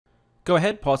Go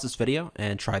ahead, pause this video,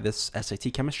 and try this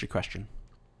SAT chemistry question.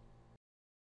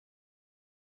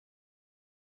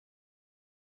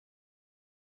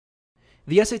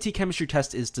 The SAT chemistry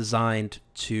test is designed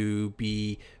to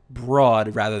be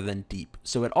broad rather than deep,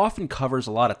 so it often covers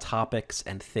a lot of topics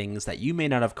and things that you may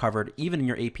not have covered even in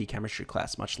your AP chemistry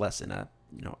class, much less in a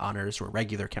honors or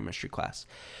regular chemistry class.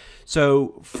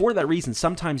 So for that reason,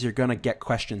 sometimes you're going to get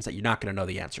questions that you're not going to know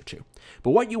the answer to.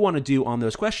 But what you want to do on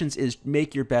those questions is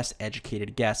make your best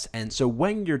educated guess. And so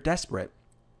when you're desperate,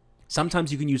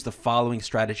 sometimes you can use the following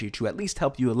strategy to at least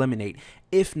help you eliminate,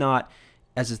 if not,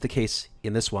 as is the case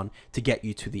in this one, to get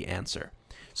you to the answer.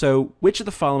 So which of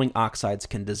the following oxides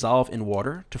can dissolve in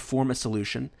water to form a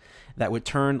solution that would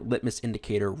turn litmus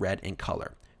indicator red in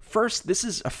color? First, this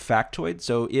is a factoid,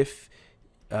 so if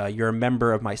you're a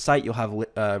member of my site, you'll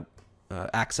have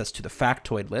access to the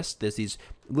factoid list. There's these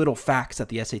little facts that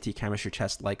the SAT chemistry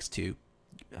test likes to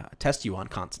test you on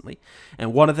constantly.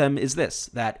 And one of them is this,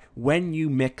 that when you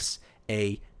mix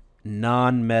a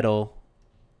non-metal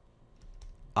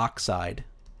oxide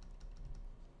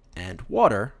and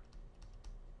water,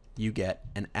 you get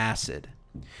an acid.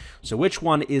 So which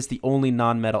one is the only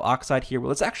non-metal oxide here?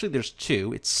 Well, there's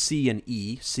two. It's C and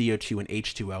E, CO2 and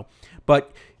H2O.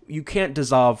 But you can't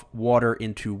dissolve water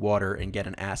into water and get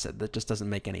an acid. That just doesn't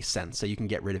make any sense. So you can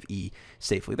get rid of E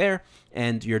safely there,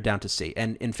 and you're down to C.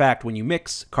 And in fact, when you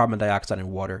mix carbon dioxide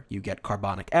and water, you get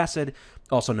carbonic acid,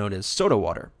 also known as soda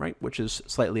water, right? Which is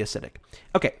slightly acidic.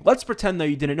 Okay, let's pretend though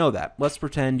you didn't know that. Let's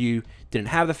pretend you didn't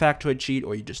have the factoid sheet,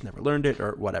 or you just never learned it,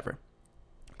 or whatever.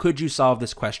 Could you solve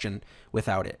this question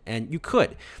without it? And you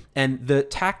could. And the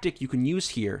tactic you can use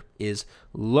here is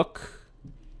look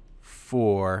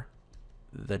for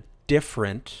the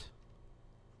different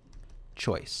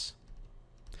choice.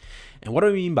 And what do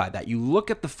I mean by that? You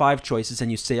look at the 5 choices and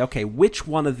you say, okay, which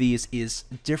one of these is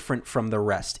different from the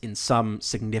rest in some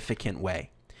significant way?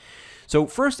 So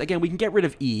first, again, we can get rid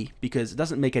of E because it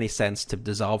doesn't make any sense to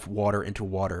dissolve water into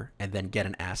water and then get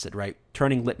an acid, right?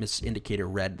 Turning litmus indicator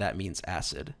red, that means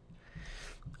acid.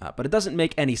 But it doesn't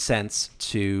make any sense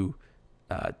to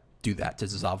do that, to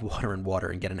dissolve water in water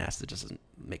and get an acid. It just doesn't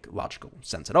make logical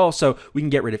sense at all. So we can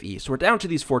get rid of E. So we're down to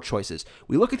these 4 choices.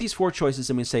 We look at these 4 choices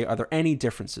and we say, are there any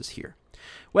differences here?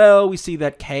 Well, we see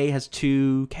that K has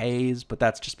 2 Ks, but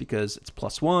that's just because it's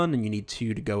 +1 and you need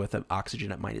 2 to go with an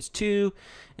oxygen at -2,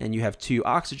 and you have 2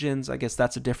 oxygens. I guess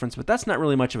that's a difference, but that's not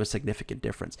really much of a significant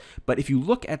difference. But if you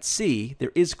look at C,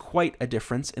 there is quite a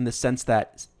difference in the sense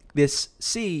that this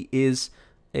C is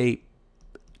a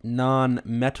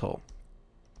non-metal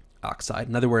oxide.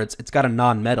 In other words, it's got a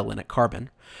non-metal in it, carbon,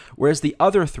 whereas the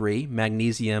other 3,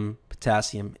 magnesium,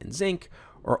 potassium, and zinc,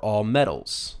 are all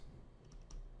metals.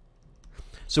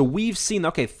 So we've seen,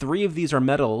 okay, 3 of these are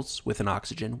metals with an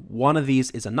oxygen. 1 of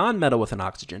these is a non-metal with an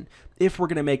oxygen. If we're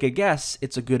going to make a guess,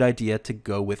 it's a good idea to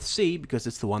go with C because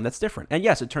it's the one that's different. And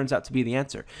yes, it turns out to be the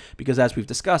answer because as we've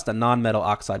discussed, a non-metal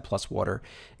oxide plus water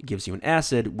gives you an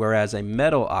acid, whereas a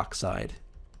metal oxide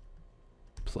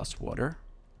plus water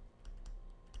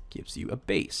gives you a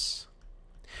base.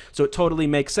 So it totally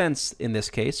makes sense in this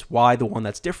case why the one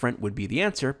that's different would be the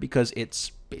answer, because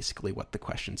it's basically what the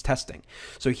question's testing.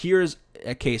 So here's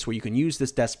a case where you can use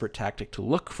this desperate tactic to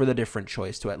look for the different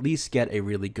choice to at least get a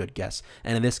really good guess.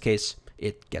 And in this case,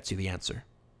 it gets you the answer.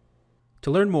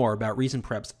 To learn more about Reason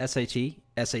Prep's SAT,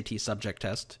 SAT subject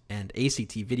test, and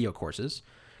ACT video courses,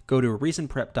 go to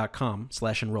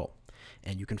reasonprep.com/enroll,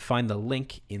 and you can find the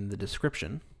link in the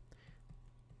description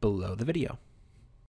below the video.